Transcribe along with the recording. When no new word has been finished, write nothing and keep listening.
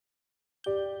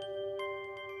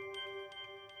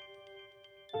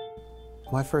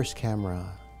My first camera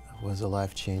was a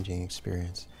life-changing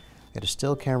experience. I had a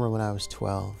still camera when I was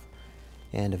 12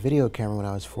 and a video camera when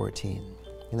I was 14.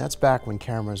 And that's back when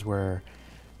cameras were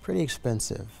pretty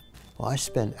expensive. Well, I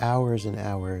spent hours and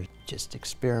hours just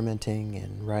experimenting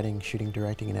and writing, shooting,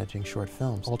 directing, and editing short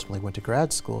films. Ultimately went to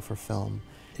grad school for film.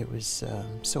 It was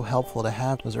so helpful to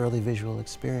have those early visual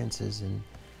experiences and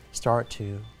start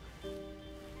to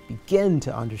begin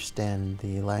to understand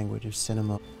the language of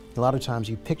cinema. A lot of times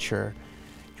you picture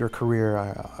your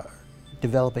career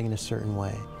developing in a certain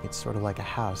way. It's sort of like a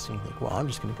house, and you think, well, I'm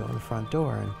just going to go in the front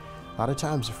door, and a lot of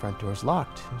times the front door is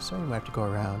locked, so you might have to go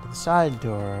around to the side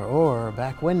door or a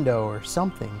back window or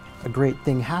something. A great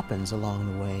thing happens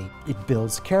along the way. It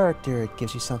builds character, it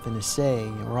gives you something to say,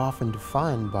 and we're often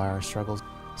defined by our struggles.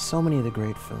 So many of the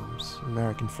great films,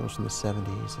 American films from the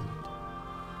 70s and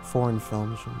foreign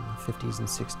films from the 50s and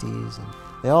 60s, and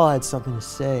they all had something to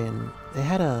say, and they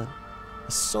had a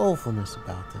soulfulness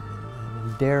about them, and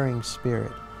an endearing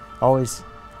spirit. Always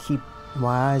keep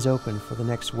my eyes open for the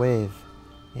next wave,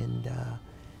 and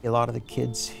a lot of the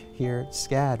kids here at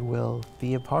SCAD will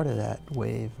be a part of that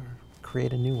wave or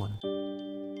create a new one.